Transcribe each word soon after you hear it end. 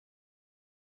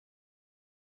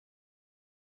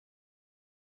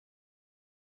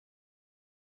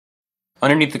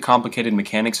Underneath the complicated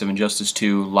mechanics of Injustice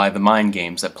 2 lie the mind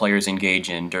games that players engage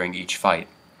in during each fight.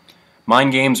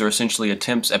 Mind games are essentially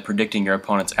attempts at predicting your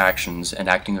opponent's actions and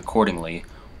acting accordingly,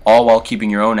 all while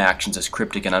keeping your own actions as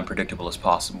cryptic and unpredictable as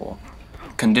possible.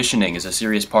 Conditioning is a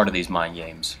serious part of these mind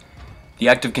games. The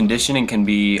act of conditioning can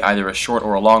be either a short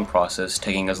or a long process,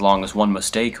 taking as long as one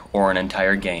mistake or an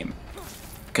entire game.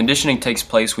 Conditioning takes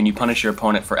place when you punish your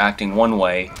opponent for acting one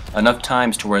way enough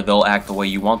times to where they'll act the way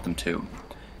you want them to.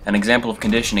 An example of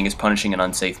conditioning is punishing an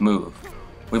unsafe move.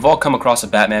 We've all come across a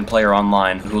Batman player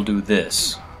online who'll do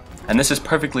this. And this is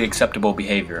perfectly acceptable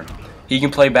behavior. He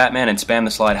can play Batman and spam the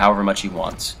slide however much he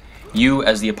wants. You,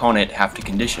 as the opponent, have to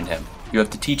condition him. You have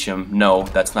to teach him, no,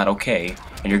 that's not okay,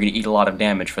 and you're going to eat a lot of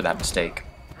damage for that mistake.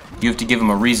 You have to give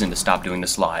him a reason to stop doing the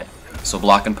slide. So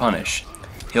block and punish.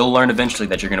 He'll learn eventually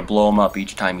that you're going to blow him up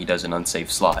each time he does an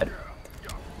unsafe slide.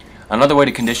 Another way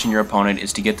to condition your opponent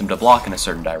is to get them to block in a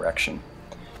certain direction.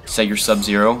 Set your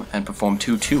Sub-Zero and perform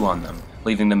 2-2 on them,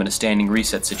 leaving them in a standing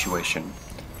reset situation.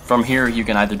 From here, you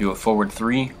can either do a forward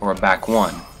 3 or a back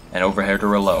 1, an overhead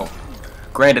or a low.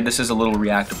 Granted, this is a little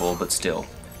reactable, but still.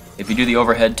 If you do the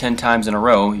overhead 10 times in a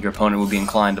row, your opponent will be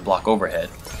inclined to block overhead,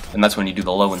 and that's when you do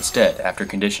the low instead, after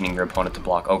conditioning your opponent to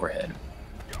block overhead.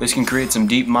 This can create some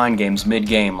deep mind games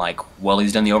mid-game like, well,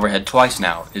 he's done the overhead twice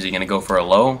now, is he going to go for a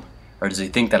low? Or does he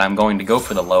think that I'm going to go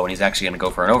for the low and he's actually going to go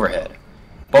for an overhead?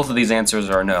 Both of these answers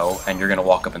are no, and you're going to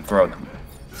walk up and throw them.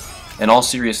 In all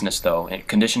seriousness though,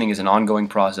 conditioning is an ongoing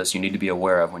process you need to be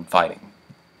aware of when fighting.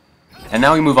 And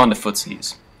now we move on to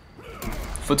footsies.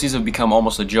 Footsies have become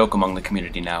almost a joke among the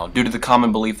community now, due to the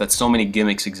common belief that so many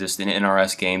gimmicks exist in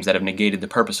NRS games that have negated the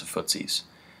purpose of footsies.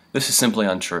 This is simply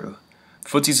untrue.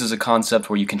 Footsies is a concept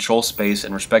where you control space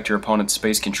and respect your opponent's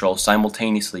space control,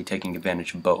 simultaneously taking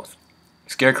advantage of both.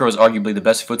 Scarecrow is arguably the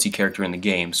best footsie character in the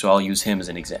game, so I'll use him as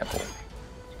an example.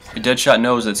 Deadshot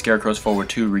knows that Scarecrow's forward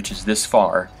 2 reaches this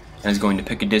far, and is going to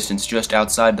pick a distance just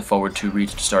outside the forward 2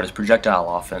 reach to start his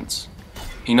projectile offense.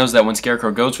 He knows that when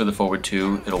Scarecrow goes for the forward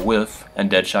 2, it'll whiff, and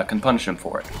Deadshot can punish him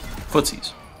for it.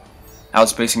 Footsies.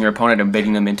 Outspacing your opponent and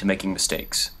baiting them into making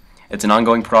mistakes. It's an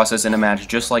ongoing process in a match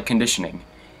just like conditioning.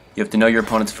 You have to know your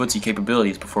opponent's footsie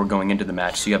capabilities before going into the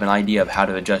match so you have an idea of how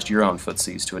to adjust your own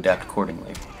footsies to adapt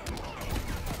accordingly.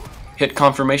 Hit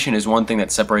confirmation is one thing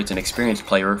that separates an experienced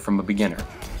player from a beginner.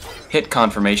 Hit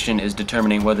confirmation is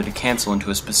determining whether to cancel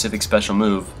into a specific special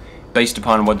move based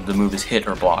upon whether the move is hit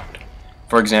or blocked.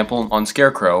 For example, on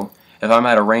Scarecrow, if I'm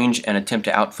at a range and attempt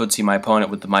to out-footsie my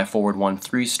opponent with my forward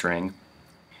 1-3 string,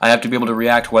 I have to be able to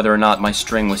react whether or not my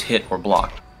string was hit or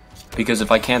blocked. Because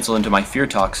if I cancel into my Fear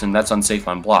Toxin, that's unsafe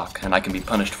on block, and I can be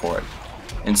punished for it.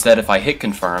 Instead, if I hit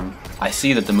confirm, I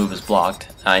see that the move is blocked,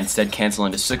 and I instead cancel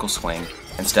into Sickle Swing,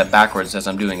 and step backwards as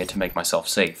I'm doing it to make myself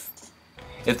safe.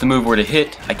 If the move were to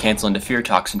hit, I cancel into Fear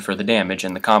Toxin for the damage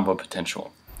and the combo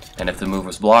potential. And if the move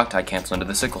was blocked, I cancel into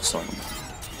the Sickle Swing.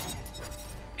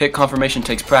 Hit confirmation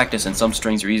takes practice, and some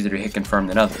strings are easier to hit confirm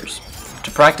than others.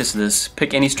 To practice this,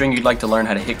 pick any string you'd like to learn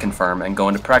how to hit confirm and go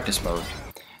into practice mode.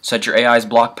 Set your AI's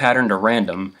block pattern to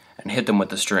random and hit them with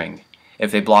the string.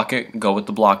 If they block it, go with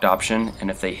the blocked option,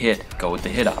 and if they hit, go with the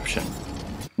hit option.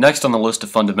 Next on the list of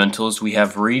fundamentals, we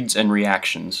have reads and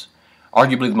reactions.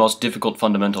 Arguably the most difficult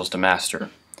fundamentals to master.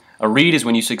 A read is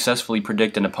when you successfully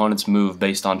predict an opponent's move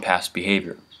based on past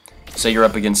behavior. Say you're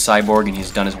up against Cyborg and he's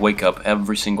done his wake up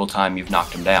every single time you've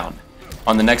knocked him down.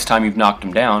 On the next time you've knocked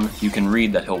him down, you can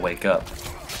read that he'll wake up.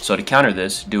 So to counter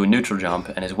this, do a neutral jump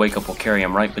and his wake up will carry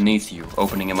him right beneath you,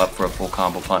 opening him up for a full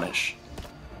combo punish.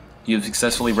 You've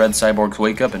successfully read Cyborg's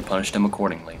wake up and punished him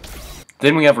accordingly.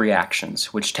 Then we have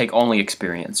reactions, which take only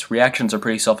experience. Reactions are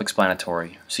pretty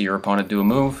self-explanatory. See your opponent do a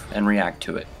move and react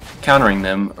to it, countering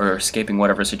them or escaping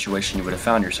whatever situation you would have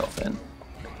found yourself in.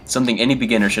 Something any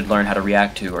beginner should learn how to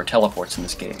react to are teleports in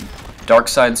this game.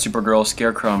 Darkseid, Supergirl,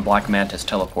 Scarecrow, and Black Mantis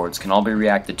teleports can all be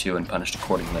reacted to and punished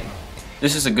accordingly.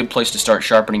 This is a good place to start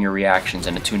sharpening your reactions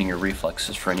and attuning your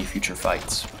reflexes for any future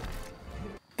fights.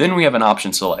 Then we have an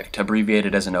option select,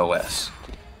 abbreviated as an OS.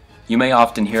 You may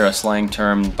often hear a slang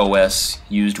term, OS,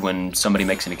 used when somebody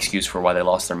makes an excuse for why they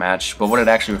lost their match, but what it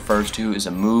actually refers to is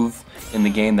a move in the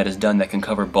game that is done that can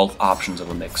cover both options of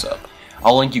a mix-up.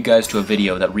 I'll link you guys to a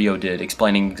video that Rio did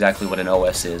explaining exactly what an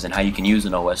OS is and how you can use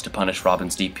an OS to punish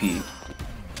Robin's DP.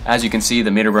 As you can see,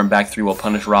 the meter burn back 3 will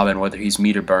punish Robin whether he's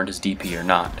meter burned his DP or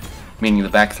not, meaning the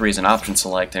back 3 is an option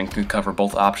select and can cover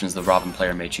both options the Robin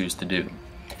player may choose to do.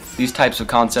 These types of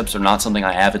concepts are not something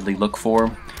I avidly look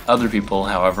for. Other people,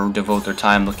 however, devote their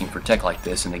time looking for tech like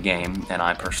this in the game, and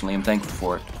I personally am thankful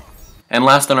for it. And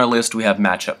last on our list we have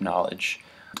matchup knowledge.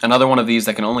 Another one of these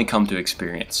that can only come through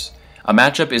experience. A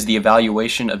matchup is the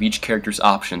evaluation of each character's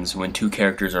options when two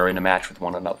characters are in a match with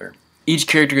one another. Each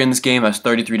character in this game has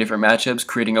 33 different matchups,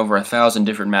 creating over 1,000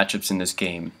 different matchups in this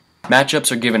game.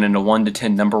 Matchups are given in a 1 to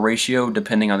 10 number ratio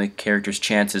depending on the character's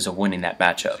chances of winning that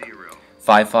matchup.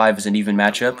 5-5 is an even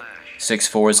matchup,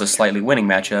 6-4 is a slightly winning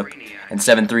matchup, and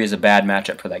 7-3 is a bad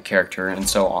matchup for that character, and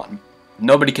so on.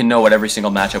 Nobody can know what every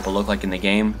single matchup will look like in the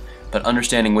game, but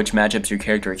understanding which matchups your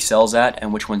character excels at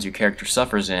and which ones your character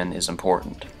suffers in is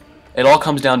important. It all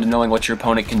comes down to knowing what your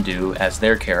opponent can do as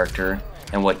their character,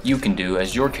 and what you can do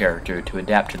as your character to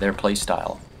adapt to their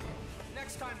playstyle.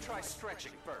 Next time, try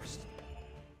stretching first.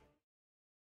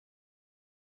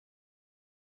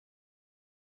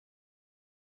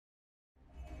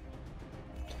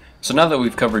 So now that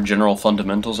we've covered general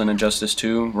fundamentals in Injustice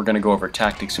 2, we're going to go over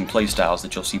tactics and playstyles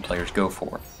that you'll see players go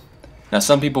for. Now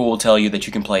some people will tell you that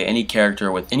you can play any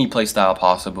character with any playstyle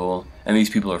possible, and these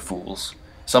people are fools.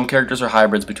 Some characters are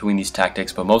hybrids between these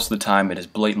tactics, but most of the time it is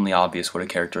blatantly obvious what a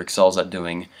character excels at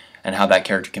doing, and how that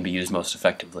character can be used most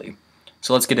effectively.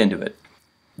 So let's get into it.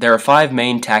 There are 5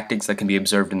 main tactics that can be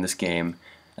observed in this game,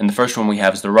 and the first one we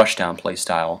have is the rushdown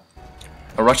playstyle.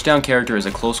 A rushdown character is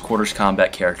a close quarters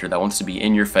combat character that wants to be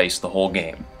in your face the whole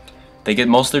game. They get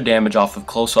most of their damage off of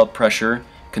close-up pressure,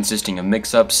 consisting of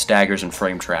mix-ups, staggers, and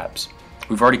frame traps.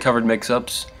 We've already covered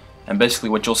mix-ups, and basically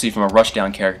what you'll see from a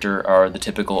rushdown character are the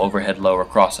typical overhead low or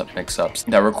cross-up mix-ups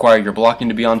that require your blocking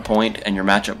to be on point and your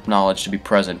matchup knowledge to be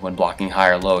present when blocking high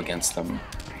or low against them.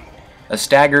 A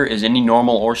stagger is any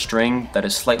normal or string that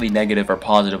is slightly negative or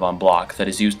positive on block that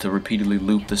is used to repeatedly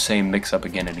loop the same mix-up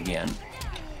again and again.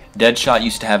 Deadshot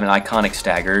used to have an iconic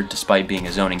stagger, despite being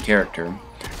a zoning character,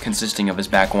 consisting of his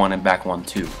back 1 and back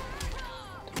 1-2.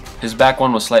 His back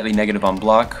 1 was slightly negative on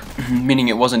block, meaning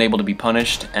it wasn't able to be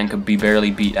punished and could be barely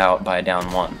beat out by a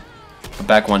down 1. But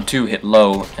back 1-2 hit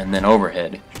low and then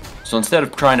overhead. So instead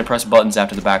of trying to press buttons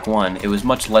after the back 1, it was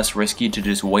much less risky to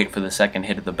just wait for the second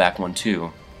hit of the back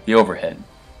 1-2, the overhead.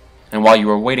 And while you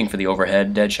were waiting for the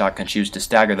overhead, Deadshot can choose to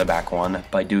stagger the back 1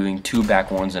 by doing 2 back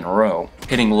 1s in a row,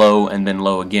 hitting low and then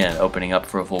low again, opening up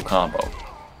for a full combo.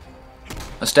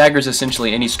 A stagger is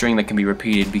essentially any string that can be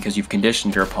repeated because you've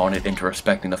conditioned your opponent into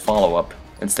respecting the follow-up,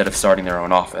 instead of starting their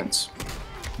own offense.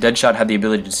 Deadshot had the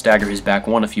ability to stagger his back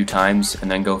 1 a few times,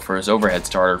 and then go for his overhead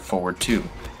starter forward 2,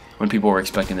 when people were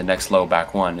expecting the next low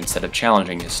back 1 instead of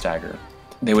challenging his stagger.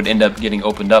 They would end up getting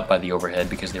opened up by the overhead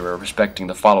because they were respecting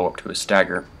the follow-up to his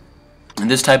stagger. And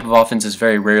this type of offense is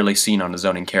very rarely seen on a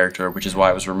zoning character, which is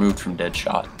why it was removed from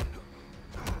Deadshot.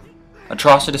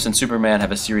 Atrocitus and Superman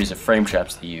have a series of frame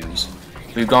traps they use.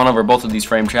 We've gone over both of these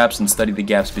frame traps and studied the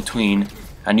gaps between,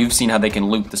 and you've seen how they can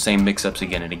loop the same mix-ups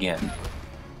again and again.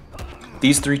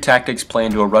 These 3 tactics play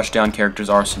into a rushdown character's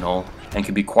arsenal, and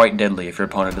can be quite deadly if your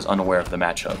opponent is unaware of the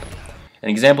matchup. An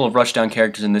example of rushdown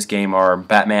characters in this game are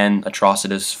Batman,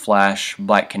 Atrocitus, Flash,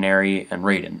 Black Canary, and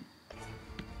Raiden.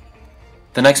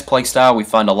 The next playstyle we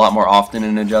find a lot more often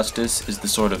in Injustice is the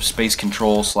sort of space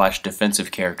control / defensive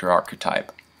character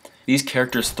archetype. These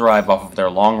characters thrive off of their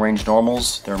long-range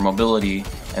normals, their mobility,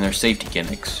 and their safety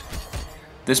gimmicks.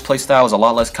 This playstyle is a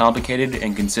lot less complicated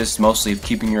and consists mostly of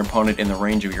keeping your opponent in the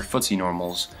range of your footsie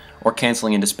normals, or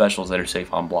canceling into specials that are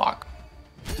safe on block.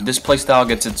 This playstyle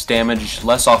gets its damage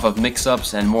less off of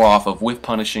mix-ups and more off of whiff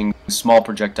punishing, small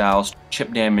projectiles,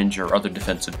 chip damage, or other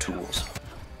defensive tools.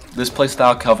 This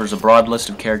playstyle covers a broad list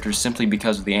of characters simply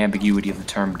because of the ambiguity of the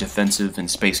term defensive and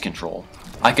space control.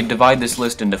 I could divide this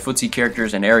list into footsie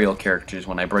characters and aerial characters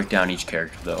when I break down each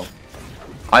character though.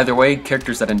 Either way,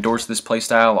 characters that endorse this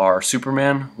playstyle are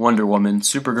Superman, Wonder Woman,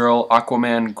 Supergirl,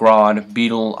 Aquaman, Grodd,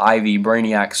 Beetle, Ivy,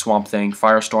 Brainiac, Swamp Thing,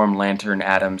 Firestorm, Lantern,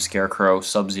 Atom, Scarecrow,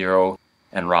 Sub-Zero,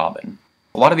 and Robin.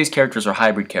 A lot of these characters are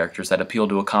hybrid characters that appeal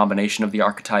to a combination of the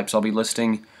archetypes I'll be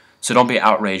listing, so don't be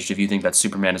outraged if you think that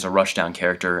Superman is a rushdown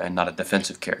character and not a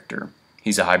defensive character.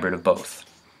 He's a hybrid of both.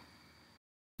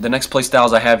 The next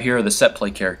playstyles I have here are the set play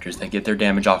characters that get their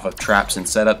damage off of traps and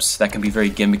setups that can be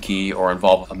very gimmicky or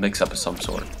involve a mix-up of some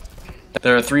sort.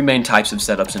 There are 3 main types of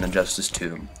setups in Injustice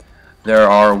 2. There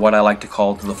are what I like to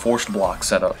call the forced block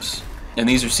setups, and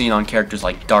these are seen on characters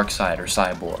like Darkseid or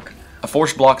Cyborg. A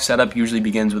forced block setup usually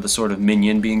begins with a sort of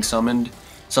minion being summoned,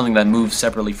 something that moves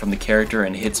separately from the character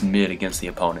and hits mid against the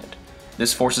opponent.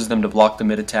 This forces them to block the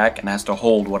mid attack and has to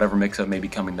hold whatever mix-up may be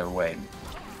coming their way.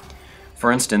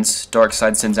 For instance,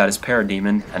 Darkseid sends out his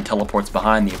Parademon and teleports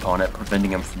behind the opponent,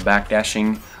 preventing him from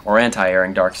backdashing or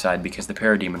anti-airing Darkseid because the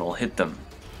Parademon will hit them.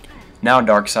 Now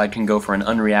Darkseid can go for an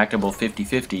unreactable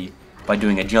 50-50 by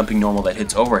doing a jumping normal that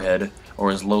hits overhead or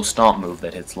his low stomp move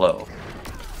that hits low.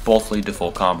 Both lead to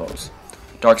full combos.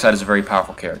 Darkseid is a very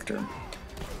powerful character.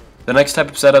 The next type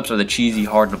of setups are the cheesy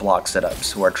hard-to-block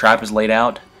setups, where a trap is laid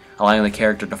out, allowing the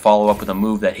character to follow up with a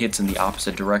move that hits in the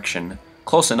opposite direction,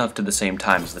 close enough to the same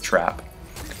time as the trap.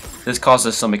 This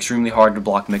causes some extremely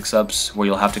hard-to-block mix-ups, where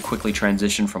you'll have to quickly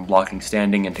transition from blocking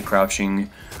standing into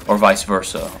crouching, or vice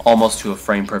versa, almost to a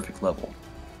frame-perfect level.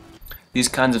 These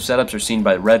kinds of setups are seen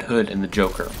by Red Hood and the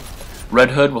Joker. Red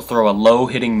Hood will throw a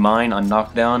low-hitting mine on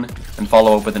knockdown, and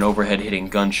follow up with an overhead-hitting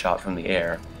gunshot from the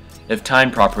air. If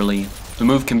timed properly, the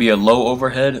move can be a low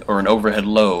overhead or an overhead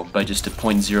low by just a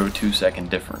 0.02 second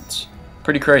difference.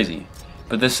 Pretty crazy,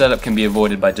 but this setup can be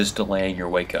avoided by just delaying your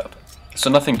wake up, so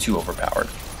nothing too overpowered.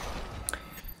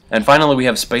 And finally we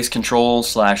have space control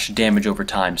 / damage over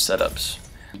time setups.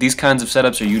 These kinds of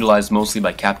setups are utilized mostly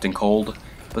by Captain Cold,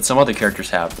 but some other characters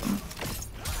have them.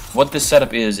 What this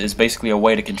setup is basically a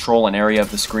way to control an area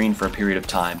of the screen for a period of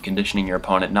time, conditioning your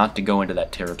opponent not to go into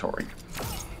that territory.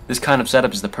 This kind of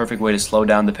setup is the perfect way to slow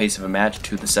down the pace of a match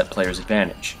to the set player's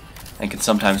advantage, and can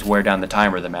sometimes wear down the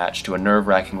timer of the match to a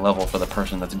nerve-wracking level for the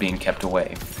person that's being kept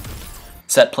away.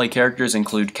 Set play characters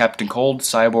include Captain Cold,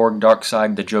 Cyborg,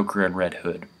 Darkseid, the Joker, and Red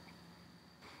Hood.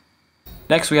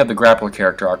 Next we have the grappler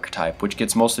character archetype, which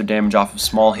gets most of their damage off of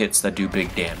small hits that do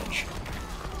big damage.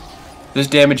 This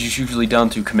damage is usually done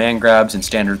through command grabs and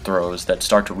standard throws that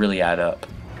start to really add up.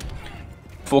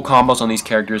 Full combos on these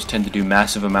characters tend to do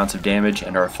massive amounts of damage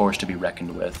and are a force to be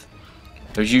reckoned with.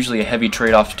 There's usually a heavy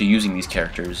trade-off to using these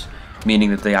characters,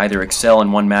 meaning that they either excel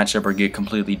in one matchup or get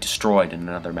completely destroyed in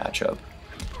another matchup.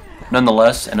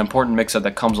 Nonetheless, an important mix-up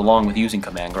that comes along with using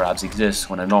command grabs exists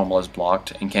when a normal is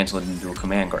blocked and cancelled into a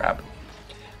command grab.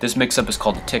 This mix-up is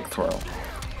called a tick throw.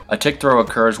 A tick throw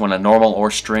occurs when a normal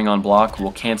or string on block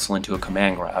will cancel into a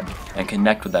command grab and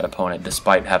connect with that opponent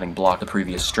despite having blocked the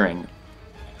previous string.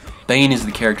 Bane is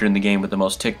the character in the game with the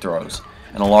most tick throws,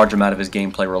 and a large amount of his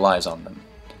gameplay relies on them.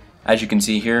 As you can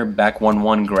see here, back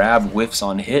 1-1 grab whiffs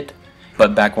on hit,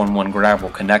 but back 1-1 grab will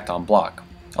connect on block,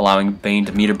 allowing Bane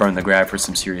to meter burn the grab for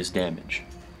some serious damage.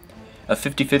 A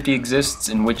 50-50 exists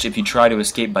in which if you try to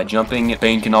escape by jumping,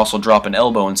 Bane can also drop an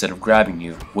elbow instead of grabbing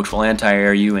you, which will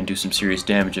anti-air you and do some serious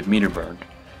damage if meter burned.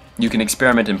 You can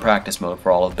experiment in practice mode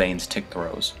for all of Bane's tick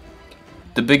throws.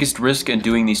 The biggest risk in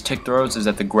doing these tick throws is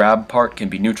that the grab part can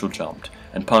be neutral jumped,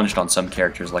 and punished on some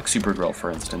characters like Supergirl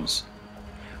for instance.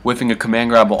 Whiffing a command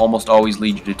grab will almost always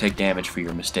lead you to take damage for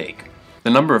your mistake. The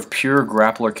number of pure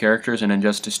grappler characters in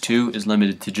Injustice 2 is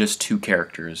limited to just 2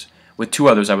 characters, with 2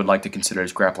 others I would like to consider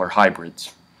as grappler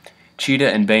hybrids.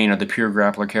 Cheetah and Bane are the pure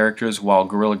grappler characters, while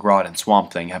Gorilla Grodd and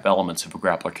Swamp Thing have elements of a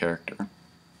grappler character.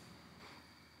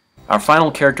 Our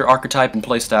final character archetype and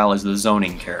playstyle is the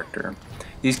zoning character.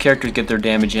 These characters get their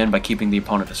damage in by keeping the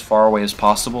opponent as far away as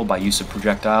possible by use of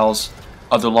projectiles,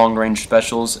 other long-range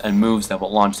specials, and moves that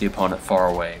will launch the opponent far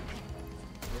away.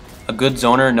 A good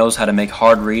zoner knows how to make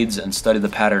hard reads and study the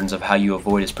patterns of how you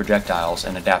avoid his projectiles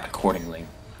and adapt accordingly.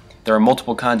 There are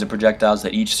multiple kinds of projectiles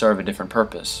that each serve a different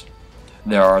purpose.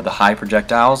 There are the high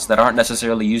projectiles that aren't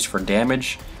necessarily used for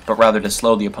damage, but rather to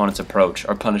slow the opponent's approach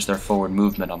or punish their forward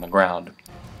movement on the ground.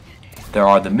 There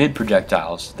are the mid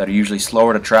projectiles that are usually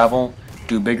slower to travel,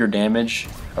 do bigger damage,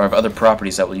 or have other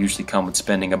properties that will usually come with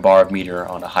spending a bar of meter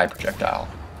on a high projectile.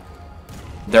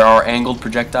 There are angled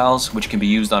projectiles, which can be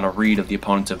used on a read of the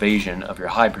opponent's evasion of your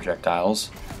high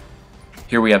projectiles.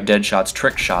 Here we have Deadshot's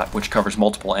Trick Shot, which covers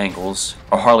multiple angles,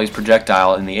 or Harley's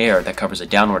projectile in the air that covers a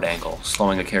downward angle,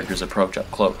 slowing a character's approach up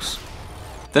close.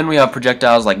 Then we have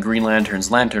projectiles like Green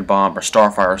Lantern's Lantern Bomb or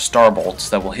Starfire's Starbolts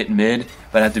that will hit mid,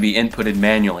 but have to be inputted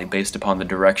manually based upon the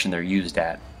direction they're used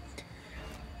at.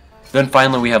 Then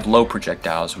finally we have low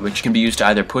projectiles, which can be used to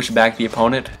either push back the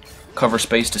opponent, cover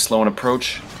space to slow an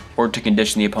approach, or to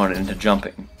condition the opponent into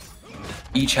jumping.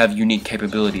 Each have unique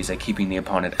capabilities at keeping the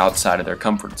opponent outside of their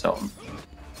comfort zone.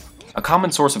 A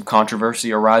common source of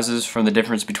controversy arises from the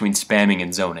difference between spamming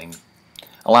and zoning.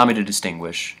 Allow me to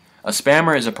distinguish. A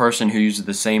spammer is a person who uses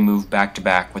the same move back to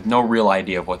back with no real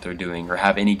idea of what they're doing or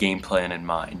have any game plan in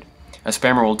mind. A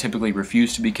spammer will typically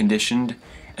refuse to be conditioned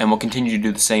and will continue to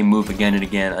do the same move again and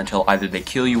again until either they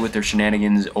kill you with their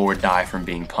shenanigans or die from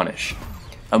being punished.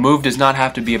 A move does not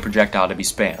have to be a projectile to be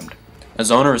spammed. A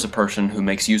zoner is a person who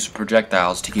makes use of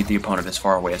projectiles to keep the opponent as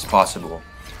far away as possible.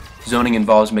 Zoning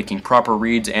involves making proper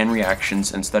reads and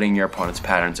reactions and studying your opponent's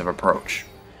patterns of approach.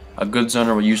 A good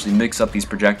zoner will usually mix up these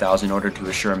projectiles in order to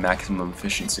assure maximum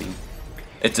efficiency.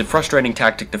 It's a frustrating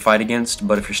tactic to fight against,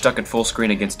 but if you're stuck at full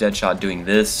screen against Deadshot doing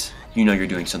this, you know you're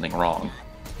doing something wrong.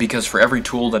 Because for every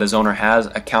tool that a zoner has,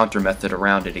 a counter method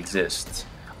around it exists.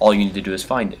 All you need to do is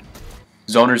find it.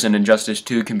 Zoners in Injustice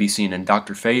 2 can be seen in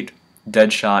Dr. Fate,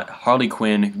 Deadshot, Harley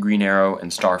Quinn, Green Arrow,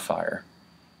 and Starfire.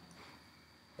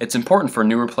 It's important for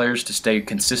newer players to stay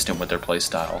consistent with their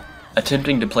playstyle.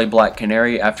 Attempting to play Black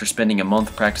Canary after spending a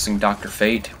month practicing Dr.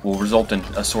 Fate will result in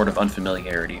a sort of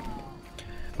unfamiliarity.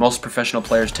 Most professional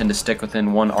players tend to stick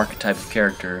within one archetype of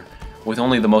character, with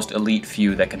only the most elite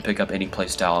few that can pick up any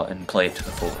playstyle and play it to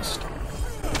the fullest.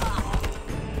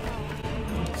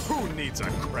 Who needs a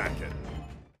Kraken?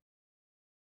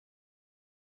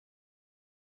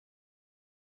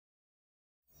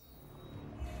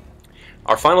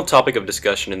 Our final topic of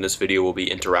discussion in this video will be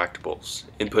interactables,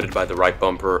 inputted by the right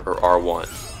bumper or R1.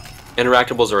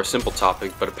 Interactables are a simple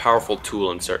topic, but a powerful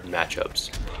tool in certain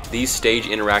matchups. These stage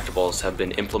interactables have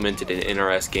been implemented in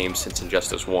NRS games since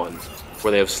Injustice 1,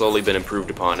 where they have slowly been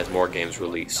improved upon as more games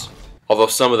release. Although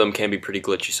some of them can be pretty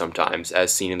glitchy sometimes,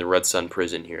 as seen in the Red Sun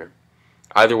prison here.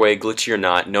 Either way, glitchy or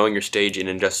not, knowing your stage in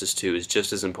Injustice 2 is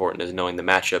just as important as knowing the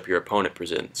matchup your opponent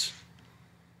presents.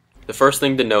 The first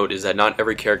thing to note is that not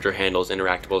every character handles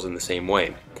interactables in the same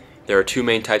way. There are two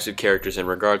main types of characters in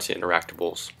regards to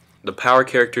interactables: the power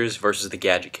characters versus the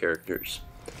gadget characters.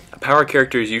 A power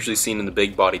character is usually seen in the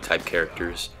big body type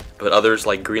characters, but others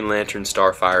like Green Lantern,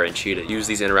 Starfire, and Cheetah use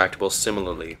these interactables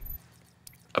similarly.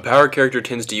 A power character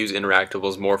tends to use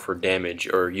interactables more for damage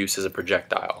or use as a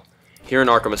projectile. Here in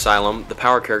Arkham Asylum, the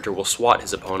power character will swat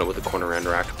his opponent with a corner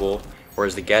interactable,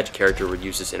 whereas the gadget character would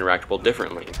use this interactable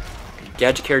differently.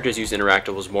 Gadget characters use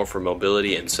interactables more for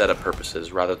mobility and setup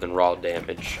purposes rather than raw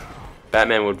damage.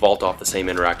 Batman would vault off the same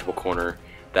interactable corner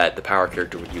that the power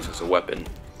character would use as a weapon.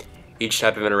 Each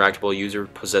type of interactable user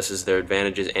possesses their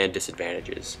advantages and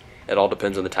disadvantages. It all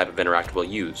depends on the type of interactable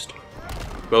used.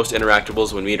 Most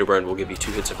interactables, when meter burned, will give you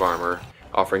 2 hits of armor,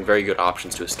 offering very good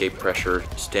options to escape pressure,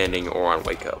 standing, or on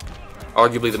wake up.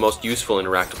 Arguably the most useful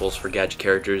interactables for gadget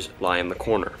characters lie in the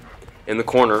corner. In the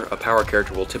corner, a power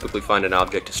character will typically find an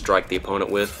object to strike the opponent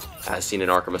with, as seen in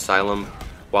Arkham Asylum,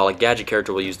 while a gadget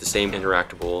character will use the same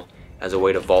interactable as a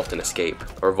way to vault and escape,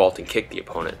 or vault and kick the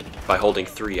opponent, by holding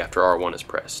 3 after R1 is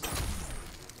pressed.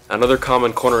 Another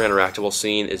common corner interactable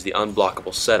seen is the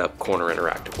unblockable setup corner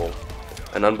interactable.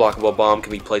 An unblockable bomb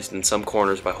can be placed in some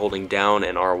corners by holding down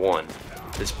and R1.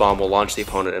 This bomb will launch the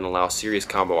opponent and allow serious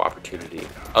combo opportunity.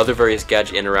 Other various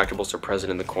gadget interactables are present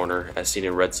in the corner, as seen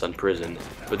in Red Sun Prison,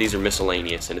 but these are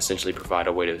miscellaneous and essentially provide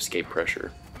a way to escape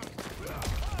pressure.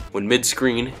 When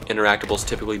mid-screen, interactables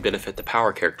typically benefit the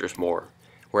power characters more,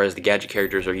 whereas the gadget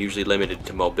characters are usually limited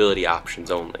to mobility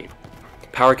options only.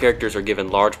 Power characters are given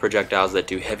large projectiles that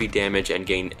do heavy damage and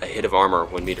gain a hit of armor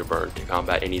when meter burned to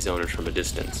combat any zoners from a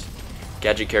distance.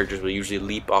 Gadget characters will usually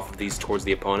leap off of these towards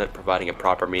the opponent, providing a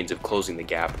proper means of closing the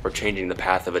gap or changing the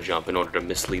path of a jump in order to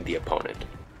mislead the opponent.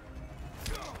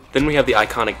 Then we have the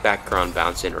iconic background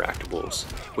bounce interactables,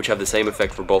 which have the same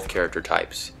effect for both character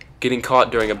types. Getting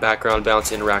caught during a background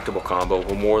bounce interactable combo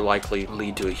will more likely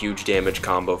lead to a huge damage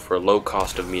combo for a low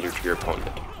cost of meter to your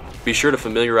opponent. Be sure to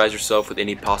familiarize yourself with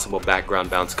any possible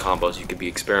background bounce combos you could be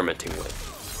experimenting with.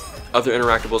 Other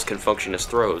interactables can function as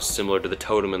throws, similar to the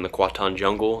totem in the Kwatan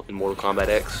Jungle in Mortal Kombat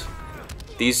X.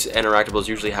 These interactables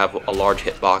usually have a large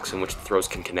hitbox in which the throws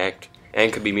can connect,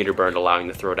 and could be meter burned, allowing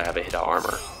the throw to have a hit of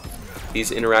armor.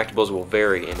 These interactables will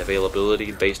vary in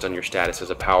availability based on your status as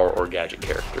a power or gadget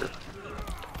character.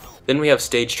 Then we have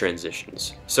stage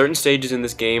transitions. Certain stages in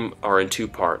this game are in 2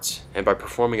 parts, and by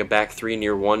performing a back 3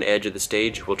 near one edge of the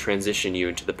stage will transition you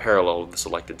into the parallel of the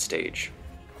selected stage.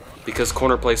 Because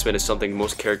corner placement is something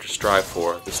most characters strive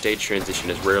for, the stage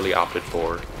transition is rarely opted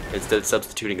for, instead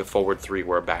substituting a forward 3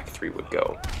 where a back 3 would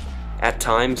go. At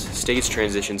times, stage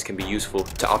transitions can be useful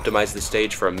to optimize the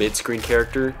stage for a mid-screen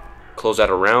character, close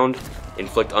out a round,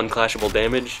 inflict unclashable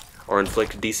damage, or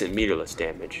inflict decent meterless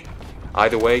damage.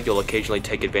 Either way, you'll occasionally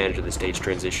take advantage of the stage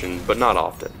transition, but not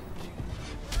often.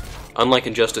 Unlike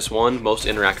Injustice 1, most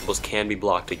interactables can be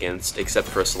blocked against, except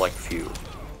for a select few.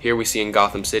 Here we see in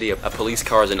Gotham City, a police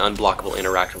car is an unblockable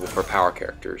interactable for power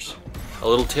characters. A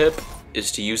little tip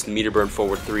is to use the meter burn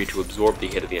forward 3 to absorb the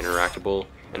hit of the interactable,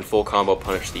 and full combo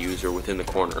punish the user within the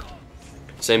corner.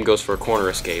 Same goes for a corner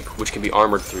escape, which can be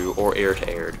armored through or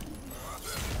air-to-aired.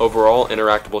 Overall,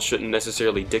 interactables shouldn't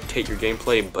necessarily dictate your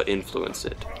gameplay, but influence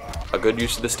it. A good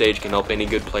use of the stage can help any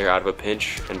good player out of a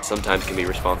pinch, and sometimes can be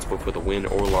responsible for the win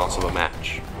or loss of a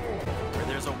match. Where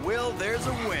there's a will, there's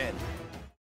a win.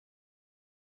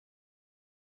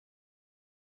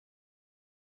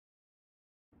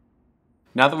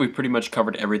 Now that we've pretty much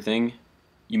covered everything,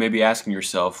 you may be asking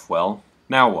yourself, well,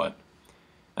 now what?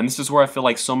 And this is where I feel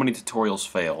like so many tutorials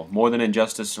fail, more than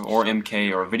Injustice or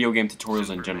MK or video game tutorials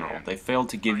in general. They fail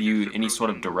to give you any sort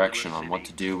of direction on what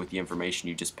to do with the information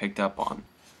you just picked up on.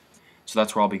 So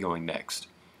that's where I'll be going next.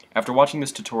 After watching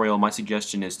this tutorial, my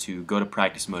suggestion is to go to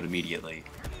practice mode immediately.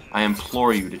 I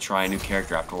implore you to try a new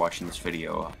character after watching this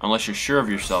video, unless you're sure of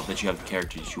yourself that you have the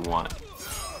characters you want.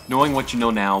 Knowing what you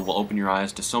know now will open your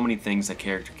eyes to so many things that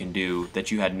character can do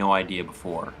that you had no idea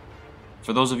before.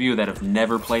 For those of you that have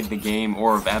never played the game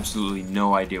or have absolutely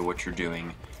no idea what you're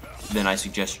doing, then I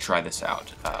suggest you try this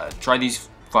out. Try these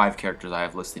 5 characters I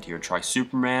have listed here. Try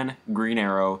Superman, Green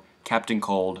Arrow, Captain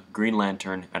Cold, Green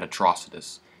Lantern, and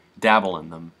Atrocitus. Dabble in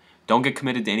them. Don't get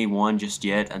committed to any one just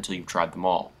yet until you've tried them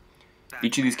all.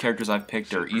 Each of these characters I've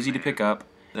picked are easy to pick up,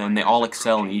 and they all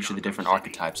excel in each of the different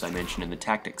archetypes I mentioned in the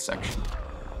tactics section.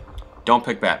 Don't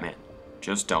pick Batman.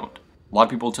 Just don't. A lot of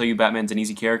people tell you Batman's an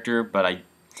easy character, but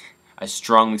I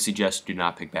strongly suggest you do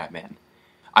not pick Batman.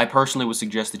 I personally would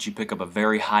suggest that you pick up a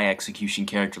very high execution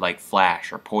character like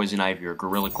Flash or Poison Ivy or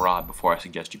Gorilla Grodd before I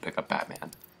suggest you pick up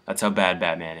Batman. That's how bad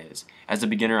Batman is. As a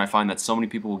beginner, I find that so many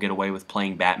people will get away with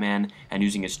playing Batman and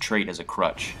using his trait as a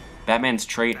crutch. Batman's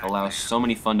trait allows so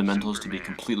many fundamentals to be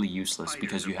completely useless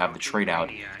because you have the trait out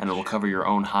and it will cover your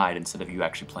own hide instead of you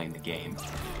actually playing the game.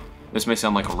 This may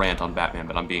sound like a rant on Batman,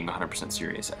 but I'm being 100%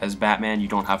 serious. As Batman, you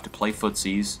don't have to play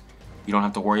footsies, you don't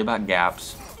have to worry about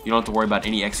gaps, you don't have to worry about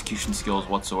any execution skills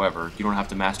whatsoever, you don't have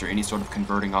to master any sort of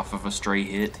converting off of a stray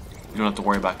hit, you don't have to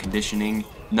worry about conditioning,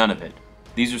 none of it.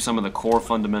 These are some of the core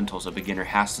fundamentals a beginner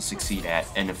has to succeed at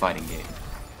in a fighting game.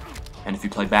 And if you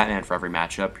play Batman for every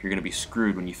matchup, you're going to be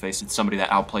screwed when you face somebody that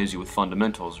outplays you with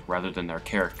fundamentals rather than their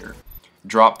character.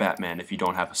 Drop Batman if you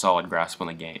don't have a solid grasp on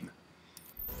the game.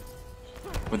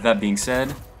 With that being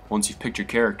said, once you've picked your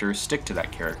character, stick to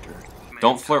that character.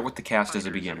 Don't flirt with the cast as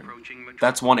a beginner.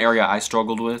 That's one area I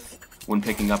struggled with when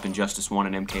picking up Injustice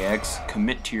 1 and MKX.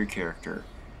 Commit to your character.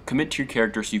 Commit to your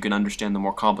character so you can understand the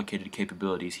more complicated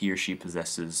capabilities he or she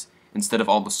possesses, instead of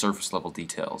all the surface level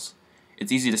details.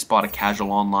 It's easy to spot a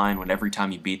casual online when every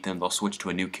time you beat them they'll switch to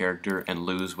a new character and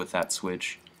lose with that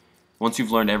switch. Once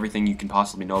you've learned everything you can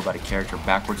possibly know about a character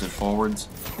backwards and forwards,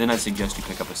 then I suggest you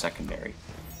pick up a secondary.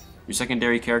 Your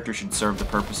secondary character should serve the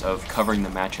purpose of covering the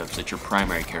matchups that your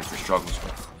primary character struggles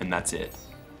with, and that's it.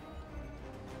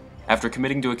 After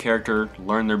committing to a character,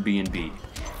 learn their B&B.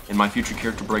 In my future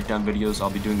character breakdown videos,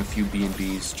 I'll be doing a few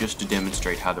B&Bs just to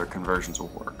demonstrate how their conversions will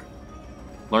work.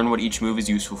 Learn what each move is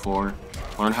useful for,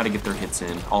 learn how to get their hits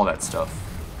in, all that stuff.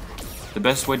 The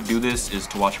best way to do this is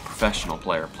to watch a professional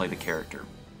player play the character.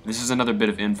 This is another bit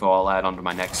of info I'll add onto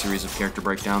my next series of character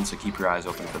breakdowns, so keep your eyes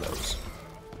open for those.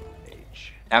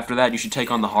 After that, you should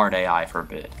take on the hard AI for a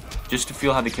bit, just to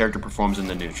feel how the character performs in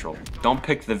the neutral. Don't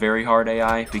pick the very hard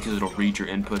AI because it'll read your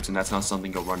inputs and that's not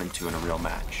something you'll run into in a real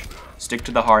match. Stick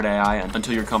to the hard AI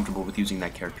until you're comfortable with using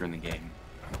that character in the game.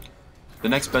 The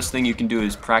next best thing you can do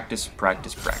is practice,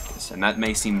 practice, practice, and that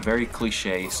may seem very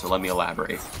cliche, so let me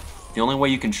elaborate. The only way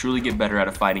you can truly get better at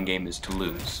a fighting game is to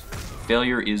lose.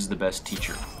 Failure is the best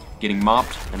teacher. Getting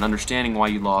mopped and understanding why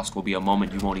you lost will be a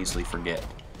moment you won't easily forget.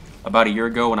 About a year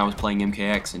ago when I was playing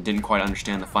MKX and didn't quite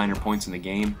understand the finer points in the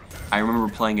game, I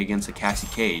remember playing against a Cassie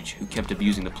Cage who kept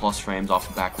abusing the plus frames off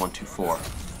the back 124,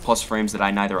 plus frames that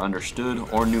I neither understood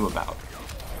or knew about.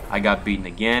 I got beaten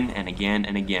again and again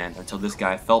and again until this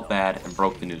guy felt bad and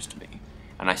broke the news to me.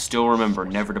 And I still remember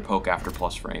never to poke after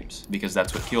plus frames, because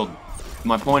that's what killed me.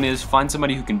 My point is, find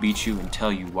somebody who can beat you and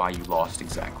tell you why you lost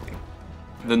exactly.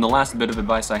 Then the last bit of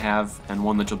advice I have, and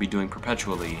one that you'll be doing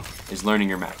perpetually, is learning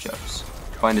your matchups.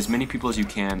 Find as many people as you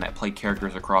can that play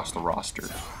characters across the roster.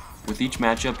 With each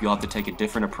matchup, you'll have to take a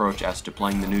different approach as to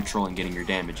playing the neutral and getting your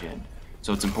damage in,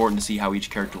 so it's important to see how each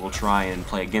character will try and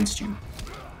play against you.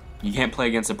 You can't play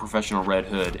against a professional Red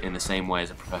Hood in the same way as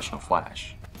a professional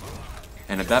Flash.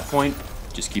 And at that point,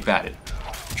 just keep at it.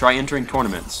 Try entering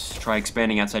tournaments, try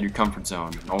expanding outside your comfort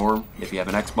zone, or, if you have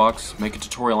an Xbox, make a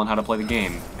tutorial on how to play the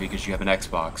game, because you have an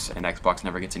Xbox, and Xbox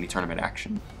never gets any tournament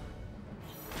action.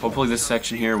 Hopefully this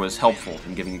section here was helpful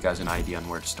in giving you guys an idea on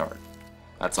where to start.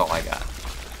 That's all I got.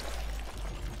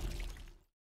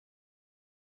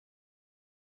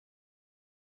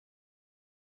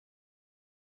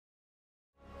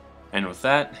 And with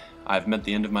that, I've met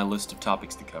the end of my list of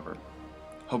topics to cover.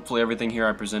 Hopefully everything here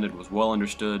I presented was well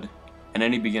understood, and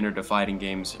any beginner to fighting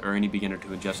games, or any beginner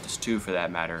to Injustice 2 for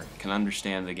that matter, can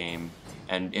understand the game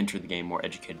and enter the game more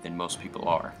educated than most people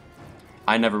are.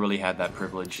 I never really had that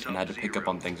privilege and had to pick up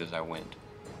on things as I went.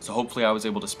 So hopefully I was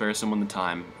able to spare someone the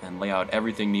time and lay out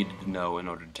everything needed to know in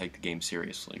order to take the game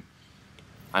seriously.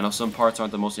 I know some parts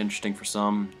aren't the most interesting for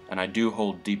some, and I do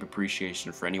hold deep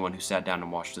appreciation for anyone who sat down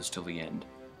and watched this till the end.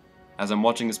 As I'm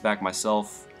watching this back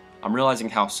myself, I'm realizing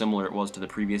how similar it was to the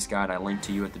previous guide I linked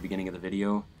to you at the beginning of the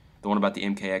video, the one about the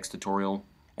MKX tutorial,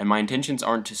 and my intentions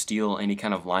aren't to steal any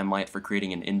kind of limelight for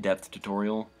creating an in-depth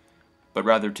tutorial. but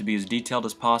rather to be as detailed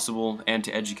as possible and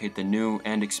to educate the new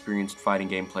and experienced fighting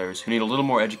game players who need a little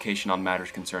more education on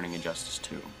matters concerning Injustice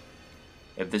 2.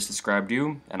 If this described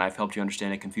you, and I've helped you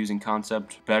understand a confusing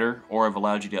concept better, or have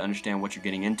allowed you to understand what you're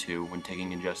getting into when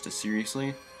taking Injustice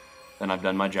seriously, then I've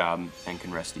done my job and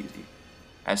can rest easy.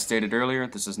 As stated earlier,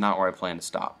 this is not where I plan to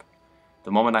stop.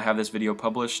 The moment I have this video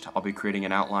published, I'll be creating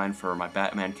an outline for my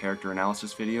Batman character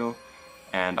analysis video,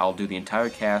 and I'll do the entire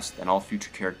cast and all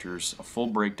future characters a full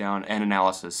breakdown and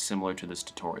analysis similar to this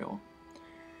tutorial.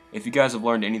 If you guys have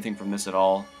learned anything from this at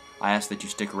all, I ask that you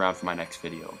stick around for my next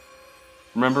video.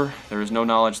 Remember, there is no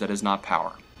knowledge that is not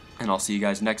power, and I'll see you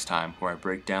guys next time where I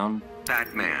break down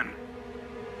Batman.